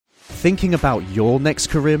thinking about your next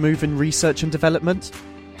career move in research and development?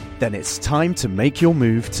 Then it's time to make your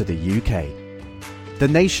move to the UK. The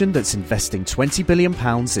nation that's investing £20 billion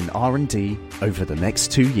in R&D over the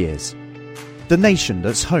next 2 years. The nation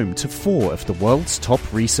that's home to 4 of the world's top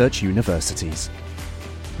research universities.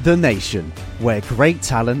 The nation where great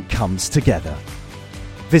talent comes together.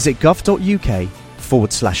 Visit gov.uk/great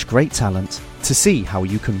talent to see how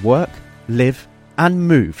you can work, live and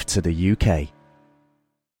move to the UK.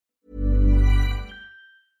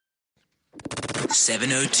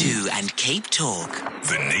 702 and Cape Talk.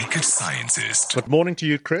 The Naked Scientist. Good morning to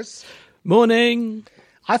you, Chris. Morning.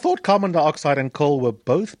 I thought carbon dioxide and coal were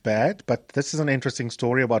both bad, but this is an interesting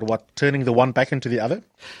story about turning the one back into the other.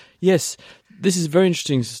 Yes, this is a very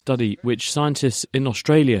interesting study which scientists in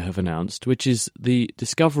Australia have announced, which is the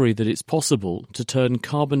discovery that it's possible to turn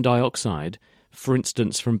carbon dioxide, for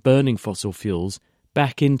instance, from burning fossil fuels,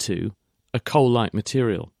 back into a coal-like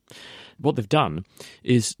material. What they've done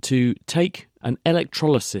is to take an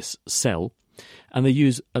electrolysis cell and they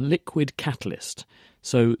use a liquid catalyst.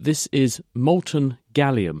 So this is molten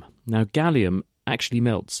gallium. Now, gallium actually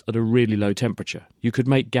melts at a really low temperature. You could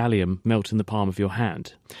make gallium melt in the palm of your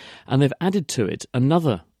hand. And they've added to it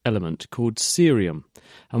another element called cerium.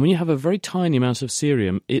 And when you have a very tiny amount of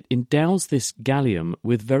cerium, it endows this gallium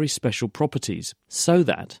with very special properties so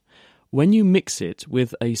that when you mix it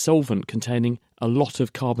with a solvent containing a lot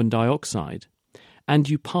of carbon dioxide and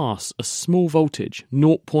you pass a small voltage,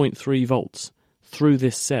 0.3 volts, through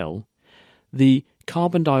this cell, the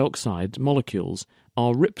carbon dioxide molecules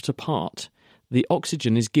are ripped apart, the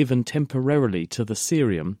oxygen is given temporarily to the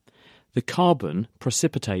cerium, the carbon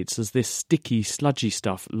precipitates as this sticky, sludgy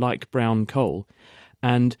stuff like brown coal,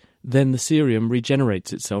 and then the cerium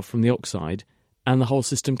regenerates itself from the oxide and the whole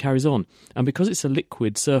system carries on. And because it's a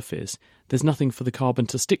liquid surface, there's nothing for the carbon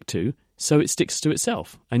to stick to, so it sticks to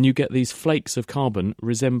itself. And you get these flakes of carbon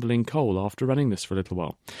resembling coal after running this for a little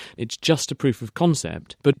while. It's just a proof of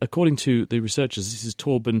concept, but according to the researchers, this is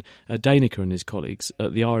Torben Danica and his colleagues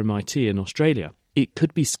at the RMIT in Australia, it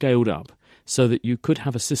could be scaled up so that you could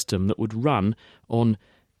have a system that would run on,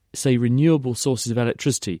 say, renewable sources of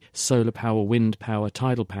electricity, solar power, wind power,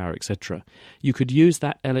 tidal power, etc. You could use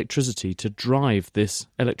that electricity to drive this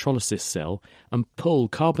electrolysis cell and pull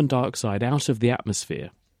carbon dioxide out of the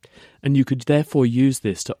atmosphere. And you could therefore use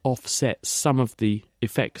this to offset some of the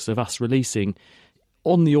effects of us releasing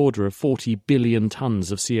on the order of 40 billion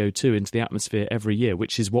tonnes of CO2 into the atmosphere every year,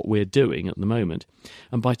 which is what we're doing at the moment.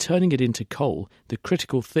 And by turning it into coal, the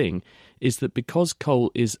critical thing is that because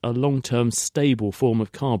coal is a long-term stable form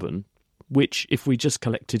of carbon, which if we just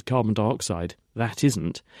collected carbon dioxide, that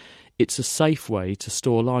isn't, it's a safe way to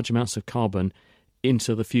store large amounts of carbon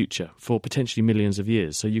into the future for potentially millions of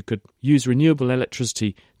years. So you could use renewable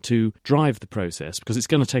electricity to drive the process because it's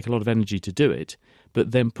going to take a lot of energy to do it,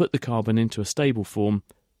 but then put the carbon into a stable form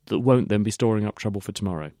that won't then be storing up trouble for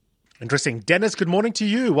tomorrow. Interesting. Dennis, good morning to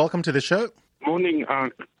you. Welcome to the show. Morning,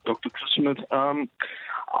 Dr. Chris Smith.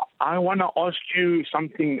 I want to ask you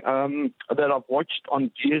something that I've watched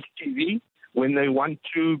on GSTV when they want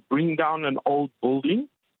to bring down an old building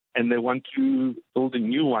and they want to build a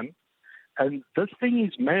new one. And this thing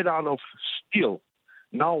is made out of steel.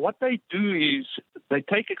 Now, what they do is they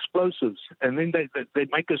take explosives and then they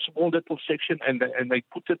make a small little section and they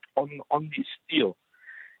put it on the steel.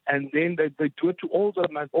 And then they do it to all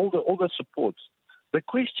the supports. The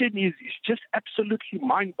question is just absolutely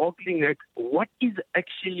mind-boggling that what is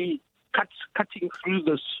actually cutting through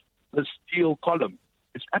the steel column?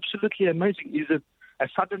 It's absolutely amazing. Is it a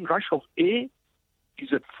sudden rush of air? Is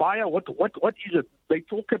it fire? What is it? They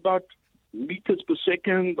talk about meters per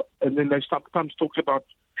second, and then they sometimes talk about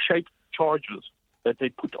shaped charges that they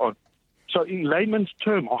put on. So in layman's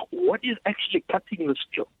term, what is actually cutting the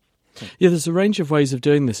steel? Yeah, there's a range of ways of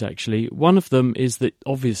doing this, actually. One of them is that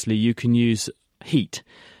obviously you can use heat,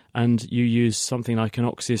 and you use something like an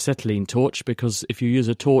oxyacetylene torch, because if you use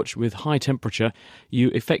a torch with high temperature, you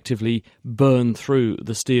effectively burn through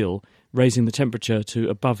the steel, raising the temperature to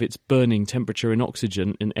above its burning temperature in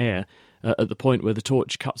oxygen in air at the point where the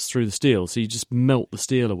torch cuts through the steel. So you just melt the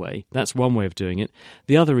steel away. That's one way of doing it.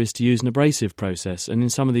 The other is to use an abrasive process. And in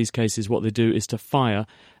some of these cases, what they do is to fire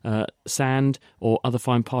sand or other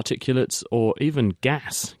fine particulates, or even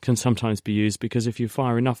gas can sometimes be used, because if you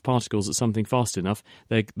fire enough particles at something fast enough,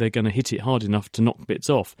 they're going to hit it hard enough to knock bits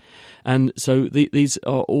off. And so these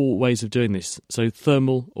are all ways of doing this. So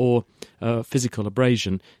thermal or physical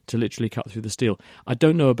abrasion to literally cut through the steel. I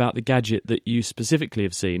don't know about the gadget that you specifically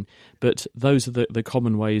have seen, but those are the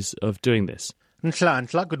common ways of doing this.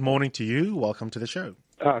 Ntla, good morning to you. Welcome to the show.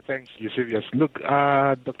 Thanks, Eusebius. Look,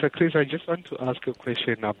 Dr. Chris, I just want to ask a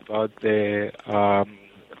question about the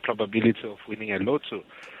probability of winning a lotto,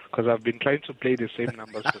 because I've been trying to play the same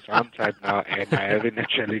numbers for some time now, and I haven't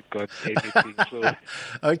actually got anything. So,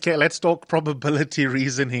 Okay, let's talk probability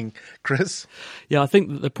reasoning, Chris. Yeah, I think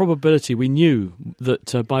that the probability, we knew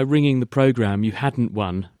that by ringing the programme you hadn't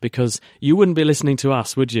won, because you wouldn't be listening to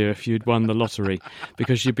us, would you, if you'd won the lottery?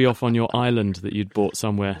 Because you'd be off on your island that you'd bought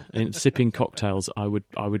somewhere and sipping cocktails, I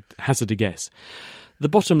would hazard a guess. The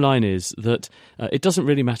bottom line is that it doesn't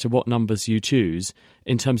really matter what numbers you choose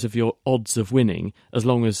in terms of your odds of winning, as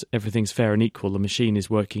long as everything's fair and equal, the machine is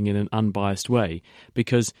working in an unbiased way,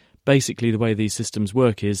 because basically the way these systems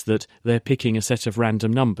work is that they're picking a set of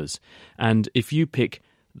random numbers. And if you pick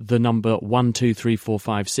the number 1, 2, 3, 4,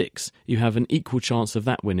 5, 6, you have an equal chance of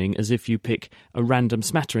that winning as if you pick a random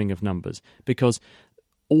smattering of numbers, because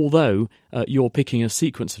although you're picking a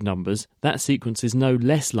sequence of numbers, that sequence is no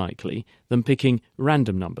less likely than picking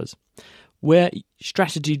random numbers. Where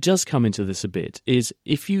strategy does come into this a bit is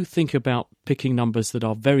if you think about picking numbers that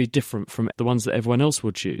are very different from the ones that everyone else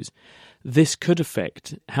will choose, this could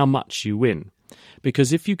affect how much you win.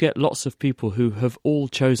 Because if you get lots of people who have all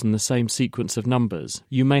chosen the same sequence of numbers,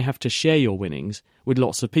 you may have to share your winnings with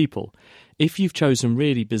lots of people. If you've chosen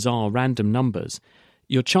really bizarre random numbers,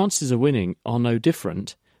 your chances of winning are no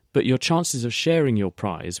different, but your chances of sharing your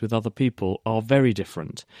prize with other people are very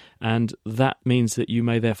different, and that means that you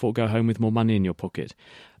may therefore go home with more money in your pocket.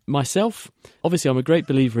 Myself, obviously I'm a great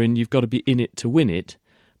believer in you've got to be in it to win it,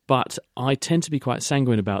 but I tend to be quite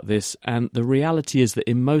sanguine about this, and the reality is that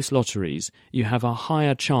in most lotteries you have a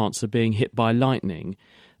higher chance of being hit by lightning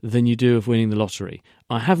than you do of winning the lottery.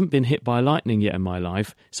 I haven't been hit by lightning yet in my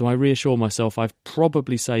life, so I reassure myself I've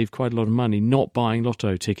probably saved quite a lot of money not buying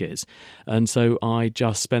lotto tickets, and so I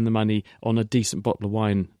just spend the money on a decent bottle of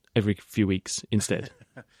wine every few weeks instead.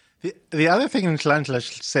 The other thing Nhlanhla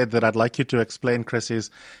said that I'd like you to explain, Chris, is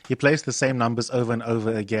he plays the same numbers over and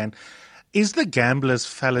over again. Is the gambler's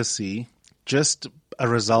fallacy just a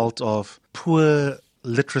result of poor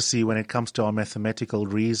literacy when it comes to our mathematical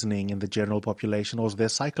reasoning in the general population, or is there a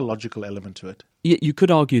psychological element to it? Yeah, you could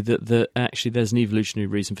argue that actually there's an evolutionary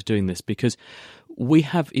reason for doing this, because we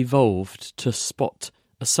have evolved to spot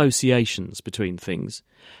associations between things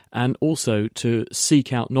and also to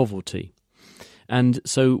seek out novelty. And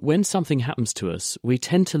so when something happens to us, we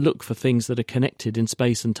tend to look for things that are connected in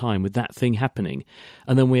space and time with that thing happening,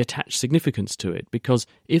 and then we attach significance to it, because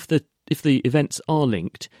if the events are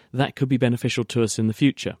linked, that could be beneficial to us in the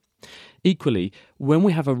future. Equally, when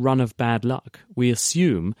we have a run of bad luck, we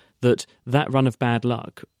assume that that run of bad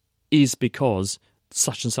luck is because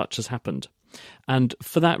such and such has happened. And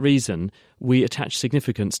for that reason, we attach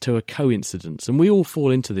significance to a coincidence. And we all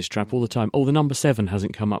fall into this trap all the time. Oh, the number 7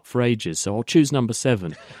 hasn't come up for ages, so I'll choose number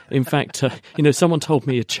 7. In fact, someone told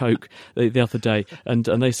me a joke the other day, and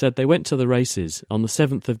they said they went to the races on the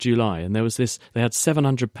 7th of July, and there was this, they had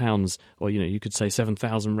 £700, or, you could say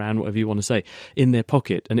 7,000 rand, whatever you want to say, in their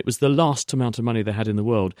pocket. And it was the last amount of money they had in the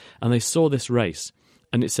world. And they saw this race,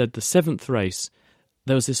 and it said the 7th race,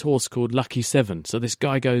 there was this horse called Lucky 7. So this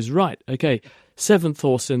guy goes, right, okay, 7th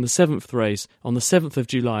horse in the 7th race on the 7th of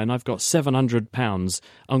July, and I've got £700.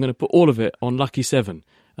 I'm going to put all of it on Lucky 7.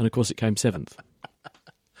 And of course it came 7th.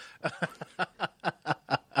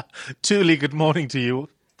 Tuli, good morning to you.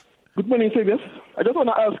 Good morning, Fabius. I just want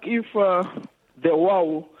to ask if the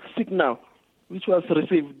WOW signal, which was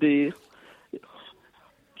received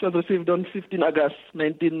on 15 August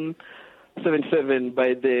 1977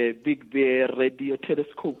 by the Big Bear Radio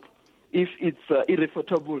Telescope, if it's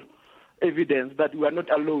irrefutable evidence that we are not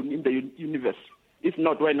alone in the universe. If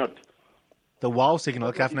not, why not? The WOW signal,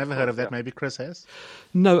 okay, I've never heard of that. Maybe Chris has?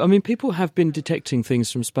 No, I mean, people have been detecting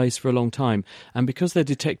things from space for a long time, and because they're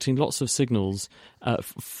detecting lots of signals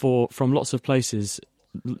from lots of places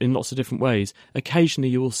in lots of different ways, occasionally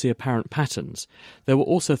you will see apparent patterns. There were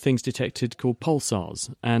also things detected called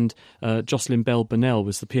pulsars, and Jocelyn Bell Burnell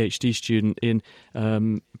was the PhD student in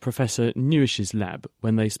Professor Newish's lab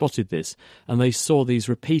when they spotted this, and they saw these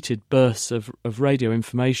repeated bursts of radio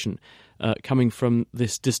information coming from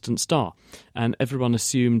this distant star. And everyone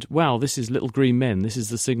assumed, wow, this is little green men, this is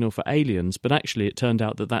the signal for aliens, but actually it turned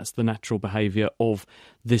out that that's the natural behaviour of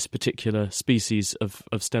this particular species of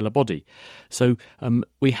stellar body. So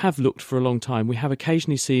we have looked for a long time. We have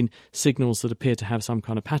occasionally seen signals that appear to have some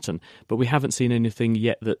kind of pattern, but we haven't seen anything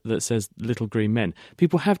yet that says little green men.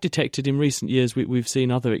 People have detected in recent years, we've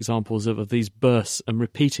seen other examples of these bursts and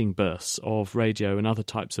repeating bursts of radio and other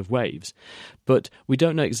types of waves, but we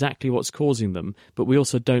don't know exactly what's what's causing them, but we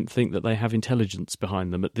also don't think that they have intelligence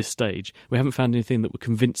behind them at this stage. We haven't found anything that would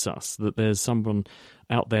convince us that there's someone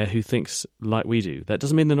out there who thinks like we do. That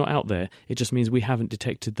doesn't mean they're not out there. It just means we haven't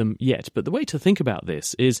detected them yet. But the way to think about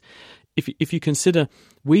this is, if you consider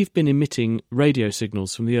we've been emitting radio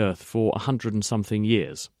signals from the Earth for 100 and something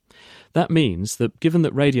years. That means that given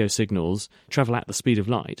that radio signals travel at the speed of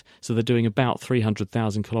light, so they're doing about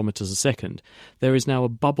 300,000 kilometres a second, there is now a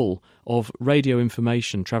bubble of radio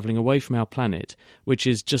information travelling away from our planet, which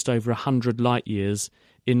is just over 100 light years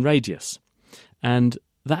in radius. And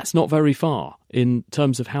that's not very far in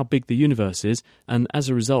terms of how big the universe is, and as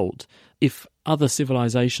a result, if other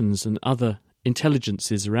civilizations and other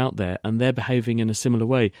intelligences are out there and they're behaving in a similar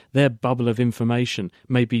way, their bubble of information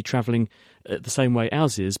may be travelling the same way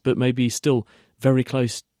ours is, but maybe still very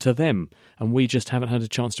close to them, and we just haven't had a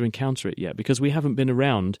chance to encounter it yet because we haven't been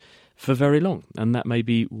around for very long, and that may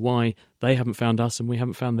be why they haven't found us and we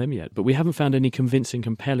haven't found them yet. But we haven't found any convincing,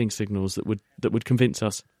 compelling signals that would convince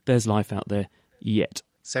us there's life out there yet.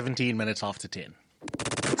 17 minutes after 10.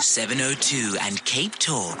 702 and Cape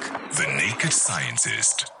Talk. The Naked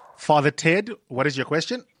Scientist. Father Ted, what is your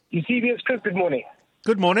question? Eusebius, Chris, good morning.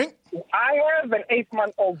 Good morning. I have an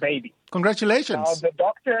 8-month-old baby. Congratulations. Now, the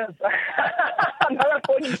doctors... I'm not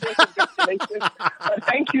calling for congratulations, but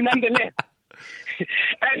thank you nonetheless.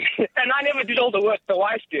 and I never did all the work, the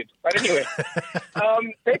wife did. But anyway,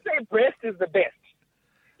 they say breast is the best.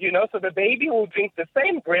 You know, so the baby will drink the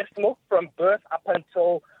same breast milk from birth up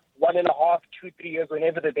until 1.5, 2, 3 years,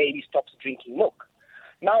 whenever the baby stops drinking milk.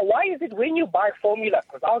 Now, why is it when you buy formula,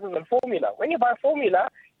 because I was on formula, when you buy formula,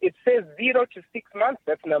 it says 0 to 6 months,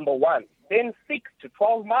 that's number one. Then 6 to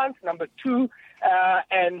 12 months, number two,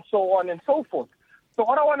 and so on and so forth. So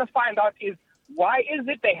what I want to find out is, why is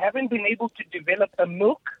it they haven't been able to develop a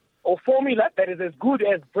milk or formula that is as good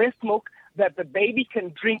as breast milk that the baby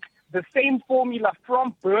can drink the same formula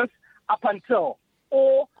from birth up until?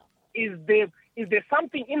 Or is there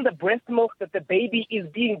something in the breast milk that the baby is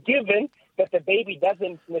being given that the baby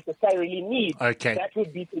doesn't necessarily need? Okay. That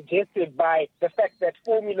would be suggested by the fact that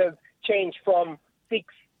formulas change from 6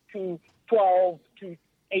 to 12 to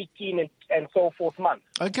 18 and so forth months.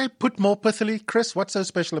 Okay, put more pithily, Chris, what's so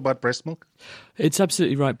special about breast milk? It's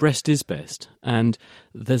absolutely right. Breast is best, and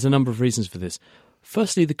there's a number of reasons for this.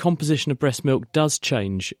 Firstly, the composition of breast milk does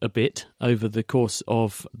change a bit over the course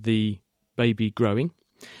of the baby growing.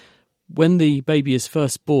 When the baby is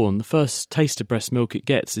first born, the first taste of breast milk it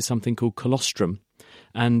gets is something called colostrum.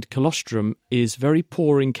 And colostrum is very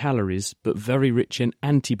poor in calories, but very rich in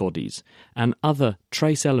antibodies and other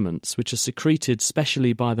trace elements which are secreted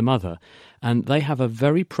specially by the mother. And they have a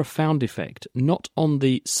very profound effect, not on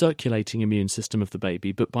the circulating immune system of the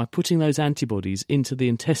baby, but by putting those antibodies into the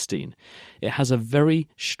intestine. It has a very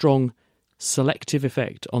strong selective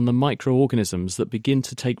effect on the microorganisms that begin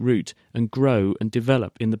to take root and grow and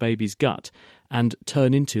develop in the baby's gut and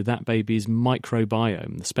turn into that baby's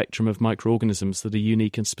microbiome, the spectrum of microorganisms that are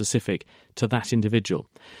unique and specific to that individual.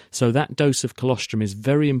 So that dose of colostrum is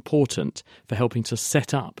very important for helping to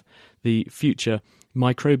set up the future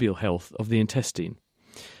microbial health of the intestine.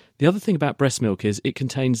 The other thing about breast milk is it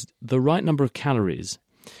contains the right number of calories,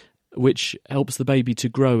 which helps the baby to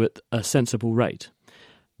grow at a sensible rate.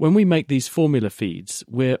 When we make these formula feeds,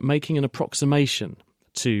 we're making an approximation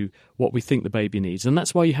to what we think the baby needs. And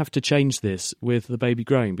that's why you have to change this with the baby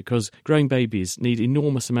growing, because growing babies need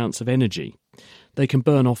enormous amounts of energy. They can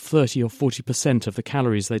burn off 30 or 40% of the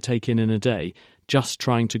calories they take in a day just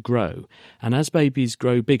trying to grow. And as babies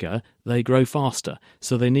grow bigger, they grow faster.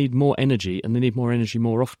 So they need more energy, and they need more energy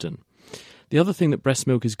more often. The other thing that breast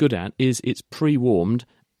milk is good at is it's pre-warmed,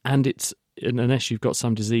 and it's, unless you've got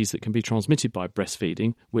some disease that can be transmitted by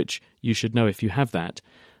breastfeeding, which you should know if you have that,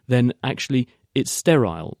 then actually it's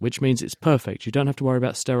sterile, which means it's perfect. You don't have to worry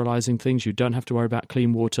about sterilising things. You don't have to worry about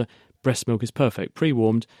clean water. Breast milk is perfect,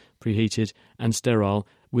 pre-warmed, preheated and sterile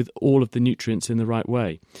with all of the nutrients in the right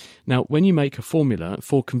way. Now, when you make a formula,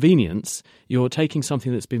 for convenience, you're taking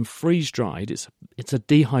something that's been freeze-dried. It's a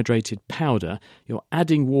dehydrated powder. You're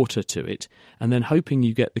adding water to it and then hoping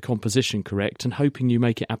you get the composition correct and hoping you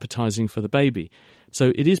make it appetising for the baby.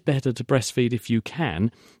 So it is better to breastfeed if you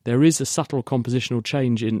can. There is a subtle compositional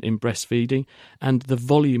change in breastfeeding, and the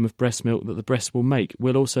volume of breast milk that the breast will make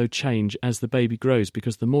will also change as the baby grows,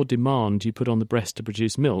 because the more demand you put on the breast to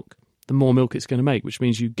produce milk, the more milk it's going to make, which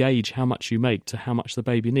means you gauge how much you make to how much the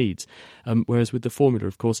baby needs. Whereas with the formula,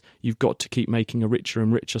 of course, you've got to keep making a richer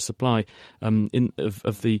and richer supply of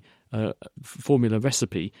the formula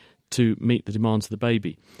recipe to meet the demands of the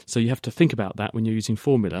baby. So you have to think about that when you're using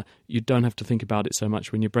formula. You don't have to think about it so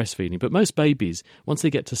much when you're breastfeeding. But most babies, once they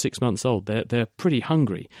get to 6 months old, they're pretty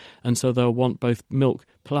hungry, and so they'll want both milk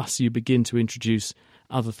plus you begin to introduce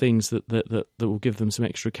other things that will give them some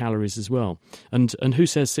extra calories as well. And who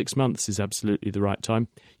says 6 months is absolutely the right time?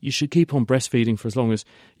 You should keep on breastfeeding for as long as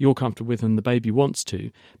you're comfortable with and the baby wants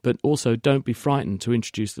to, but also don't be frightened to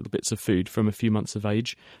introduce little bits of food from a few months of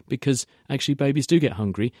age, because actually babies do get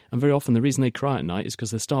hungry, and very often the reason they cry at night is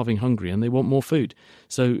because they're starving hungry and they want more food.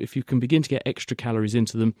 So if you can begin to get extra calories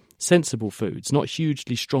into them, sensible foods, not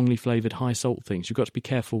hugely strongly flavoured high salt things. You've got to be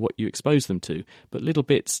careful what you expose them to, but little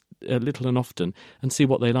bits, little and often, and see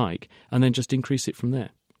what they like, and then just increase it from there.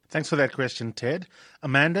 Thanks for that question, Ted.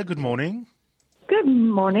 Amanda, good morning. Good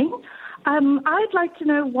morning. I'd like to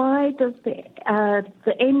know, why does the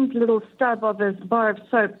end little stub of this bar of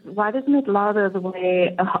soap, why doesn't it lather the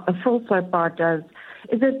way a full soap bar does?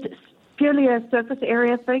 Is it purely a surface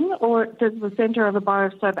area thing, or does the center of a bar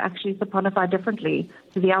of soap actually saponify differently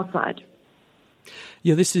to the outside?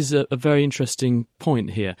 Yeah, this is a very interesting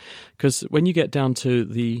point here, because when you get down to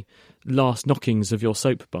the last knockings of your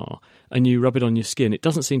soap bar and you rub it on your skin, it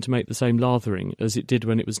doesn't seem to make the same lathering as it did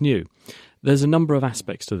when it was new. There's a number of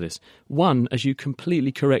aspects to this. One, as you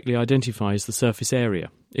completely correctly identify, is the surface area.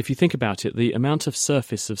 If you think about it, the amount of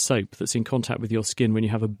surface of soap that's in contact with your skin when you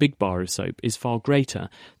have a big bar of soap is far greater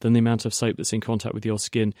than the amount of soap that's in contact with your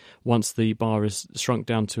skin once the bar is shrunk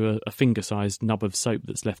down to a finger-sized nub of soap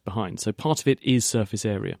that's left behind. So part of it is surface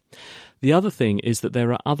area. The other thing is that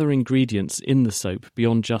there are other ingredients in the soap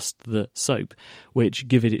beyond just the soap which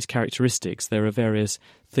give it its characteristics. There are various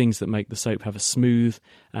things that make the soap have a smooth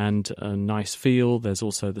and a nice feel. There's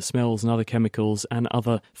also the smells and other chemicals and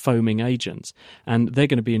other foaming agents. And they're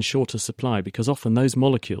going to be in shorter supply because often those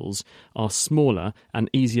molecules are smaller and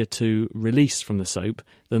easier to release from the soap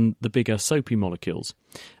than the bigger soapy molecules.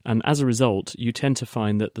 And as a result, you tend to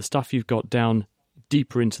find that the stuff you've got down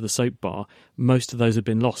deeper into the soap bar, most of those have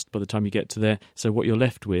been lost by the time you get to there. So what you're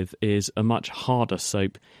left with is a much harder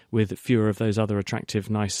soap with fewer of those other attractive,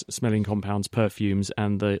 nice smelling compounds, perfumes,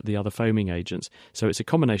 and the other foaming agents. So it's a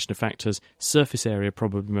combination of factors. Surface area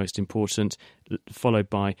probably most important, followed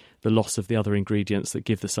by the loss of the other ingredients that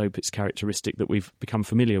give the soap its characteristic that we've become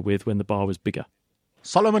familiar with when the bar was bigger.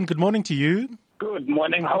 Solomon, good morning to you. Good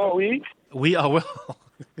morning. How are we? We are well.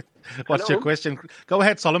 What's your question? Go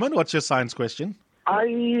ahead, Solomon. What's your science question?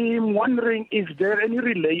 I'm wondering, is there any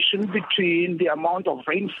relation between the amount of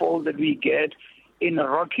rainfall that we get in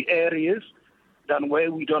rocky areas than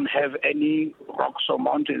where we don't have any rocks or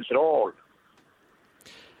mountains at all?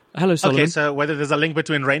 Hello, Solomon. Okay, so whether there's a link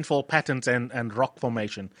between rainfall patterns and rock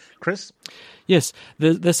formation. Chris? Yes,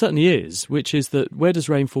 there certainly is, which is that where does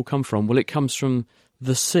rainfall come from? Well, it comes from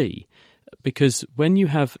the sea. Because when you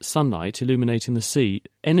have sunlight illuminating the sea,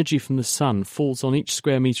 energy from the sun falls on each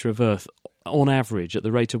square metre of earth on average at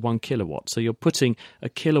the rate of 1 kilowatt. So you're putting a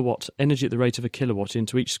kilowatt, energy at the rate of a kilowatt,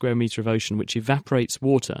 into each square metre of ocean, which evaporates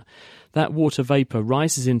water. That water vapour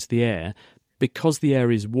rises into the air. Because the air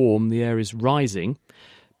is warm, the air is rising,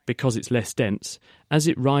 because it's less dense. As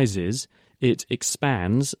it rises, it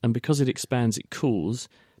expands, and because it expands, it cools.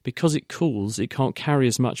 Because it cools, it can't carry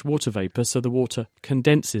as much water vapour, so the water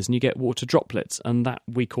condenses and you get water droplets, and that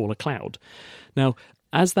we call a cloud. Now,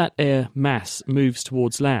 as that air mass moves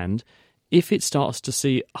towards land, if it starts to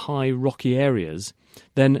see high rocky areas,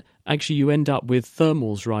 then actually you end up with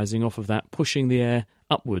thermals rising off of that, pushing the air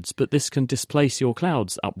upwards. But this can displace your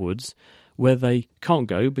clouds upwards, where they can't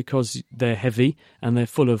go because they're heavy and they're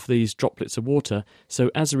full of these droplets of water. So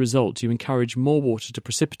as a result, you encourage more water to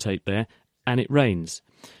precipitate there, and it rains.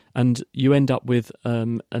 And you end up with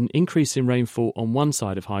an increase in rainfall on one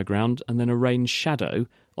side of high ground and then a rain shadow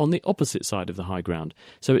on the opposite side of the high ground.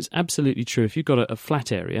 So it's absolutely true. If you've got a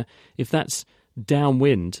flat area, if that's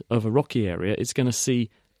downwind of a rocky area, it's going to see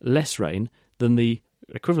less rain than the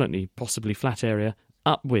equivalently possibly flat area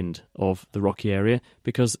upwind of the rocky area,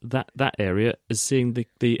 because that area is seeing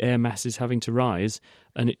the air masses having to rise,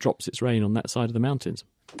 and it drops its rain on that side of the mountains.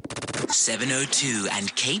 702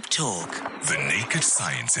 and Cape Talk. The Naked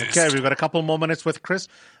Scientist. Okay, we've got a couple more minutes with Chris.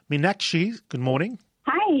 Meenakshi, good morning.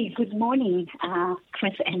 Hi, good morning,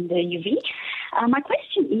 Chris and UV. My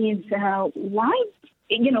question is, why,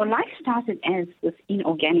 life started as this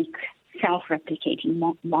inorganic,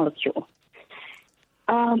 self-replicating molecule.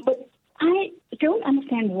 But I don't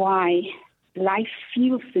understand why life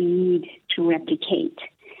feels the need to replicate.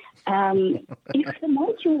 If the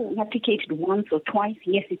molecule replicated once or twice,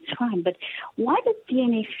 yes, it's fine. But why does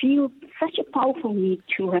DNA feel such a powerful need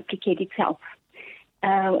to replicate itself?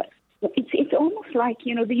 it's almost like,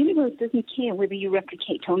 the universe doesn't care whether you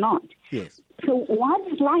replicate or not. Yes. So why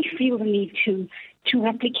does life feel the need to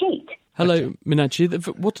replicate? Hello,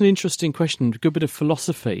 Meenakshi. What an interesting question. A good bit of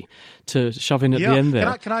philosophy to shove in at the end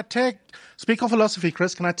there. Can I tag, speak of philosophy,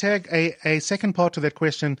 Chris, can I tag a second part to that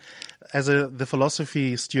question as the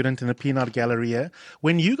philosophy student in the Peanut Gallery here?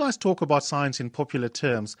 When you guys talk about science in popular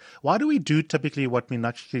terms, why do we do typically what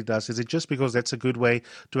Meenakshi does? Is it just because that's a good way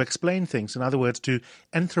to explain things? In other words, to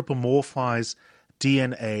anthropomorphize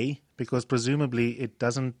DNA, because presumably it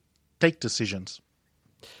doesn't take decisions.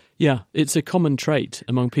 Yeah, it's a common trait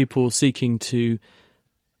among people seeking to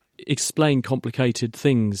explain complicated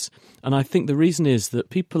things. And I think the reason is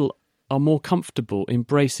that people are more comfortable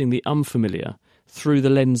embracing the unfamiliar through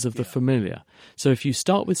the lens of the familiar. So if you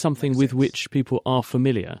start with something with which people are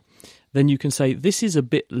familiar, then you can say, this is a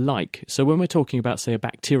bit like... So when we're talking about, say, a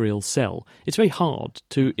bacterial cell, it's very hard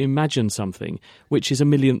to imagine something which is a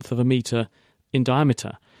millionth of a metre in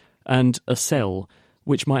diameter, and a cell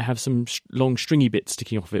which might have some long stringy bits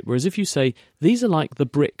sticking off of it. Whereas if you say, these are like the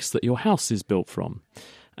bricks that your house is built from,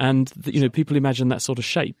 and people imagine that sort of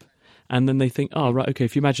shape, and then they think, oh, right, okay,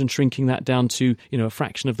 if you imagine shrinking that down to, a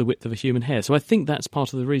fraction of the width of a human hair. So I think that's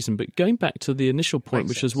part of the reason. But going back to the initial point,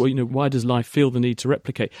 which is, why does life feel the need to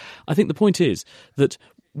replicate? I think the point is that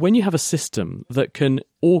when you have a system that can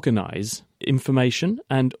organise information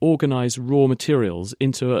and organise raw materials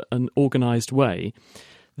into an organised way,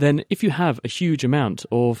 then if you have a huge amount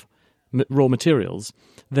of raw materials,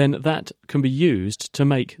 then that can be used to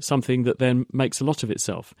make something that then makes a lot of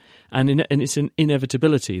itself. And it's an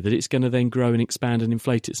inevitability that it's going to then grow and expand and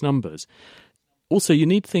inflate its numbers. Also, you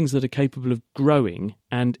need things that are capable of growing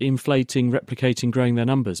and inflating, replicating, growing their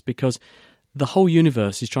numbers, because the whole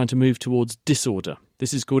universe is trying to move towards disorder.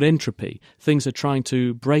 This is called entropy. Things are trying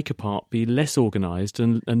to break apart, be less organised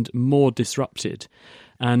and more disrupted.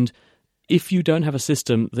 And if you don't have a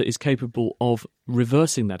system that is capable of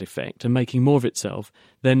reversing that effect and making more of itself,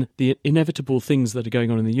 then the inevitable things that are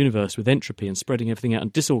going on in the universe with entropy and spreading everything out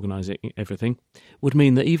and disorganising everything would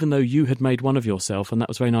mean that even though you had made one of yourself and that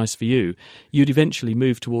was very nice for you, you'd eventually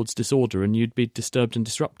move towards disorder and you'd be disturbed and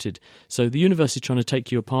disrupted. So the universe is trying to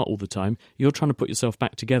take you apart all the time. You're trying to put yourself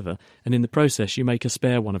back together, and in the process you make a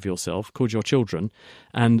spare one of yourself called your children,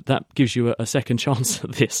 and that gives you a second chance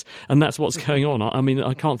at this. And that's what's going on. I mean,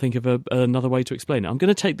 I can't think of another way to explain it. I'm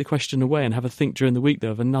going to take the question away and have a think during the week,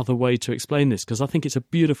 though, of another way to explain this, because I think it's a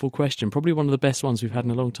beautiful question, probably one of the best ones we've had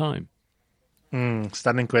in a long time.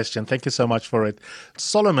 Stunning question. Thank you so much for it.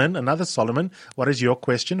 Solomon, another Solomon, what is your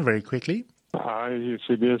question very quickly? Hi,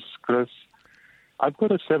 CBS, Chris. I've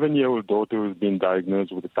got a 7-year-old daughter who's been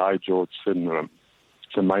diagnosed with Tye-George syndrome.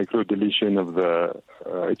 It's a deletion of the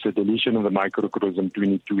microchromosome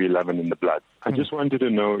 2211 in the blood. I just wanted to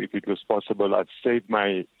know if it was possible. I've saved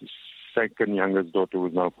my second youngest daughter,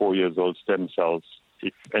 who's now 4 years old, stem cells,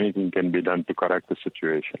 if anything can be done to correct the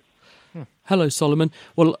situation. Hello, Solomon.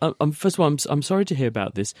 Well, first of all, I'm sorry to hear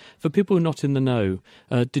about this. For people who are not in the know,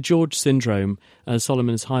 Tye-George syndrome, as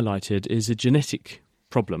Solomon has highlighted, is a genetic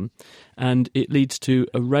problem, and it leads to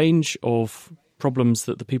a range of problems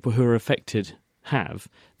that the people who are affected have.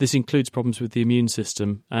 This includes problems with the immune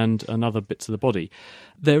system and other bits of the body.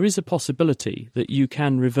 There is a possibility that you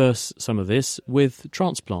can reverse some of this with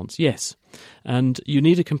transplants, yes. And you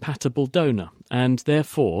need a compatible donor, and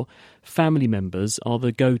therefore family members are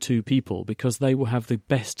the go-to people because they will have the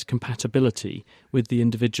best compatibility with the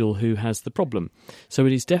individual who has the problem. So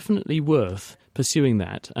it is definitely worth pursuing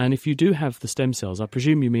that. And if you do have the stem cells, I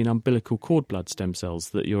presume you mean umbilical cord blood stem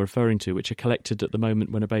cells that you're referring to, which are collected at the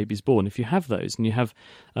moment when a baby's born. If you have those and you have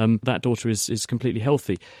that daughter is completely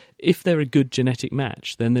healthy, if they're a good genetic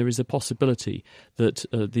match, then there is a possibility that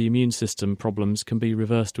the immune system problems can be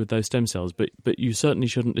reversed with those stem cells. But you certainly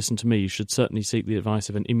shouldn't listen to me. You should certainly seek the advice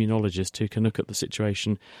of an immunologist who can look at the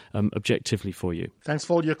situation objectively for you. Thanks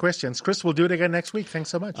for all your questions. Chris, we'll do it again next week. Thanks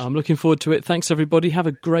so much. I'm looking forward to it. Thanks, everybody. Have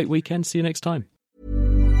a great weekend. See you next time.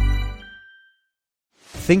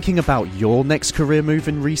 Thinking about your next career move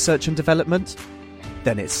in research and development?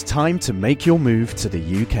 Then it's time to make your move to the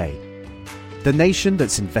UK. The nation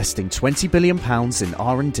that's investing £20 billion in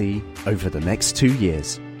R&D over the next 2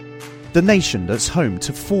 years. The nation that's home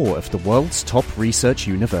to 4 of the world's top research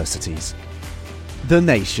universities. The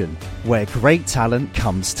nation where great talent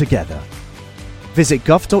comes together. Visit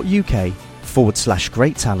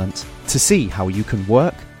gov.uk/great talent to see how you can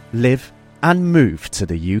work, live and move to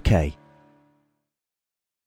the UK.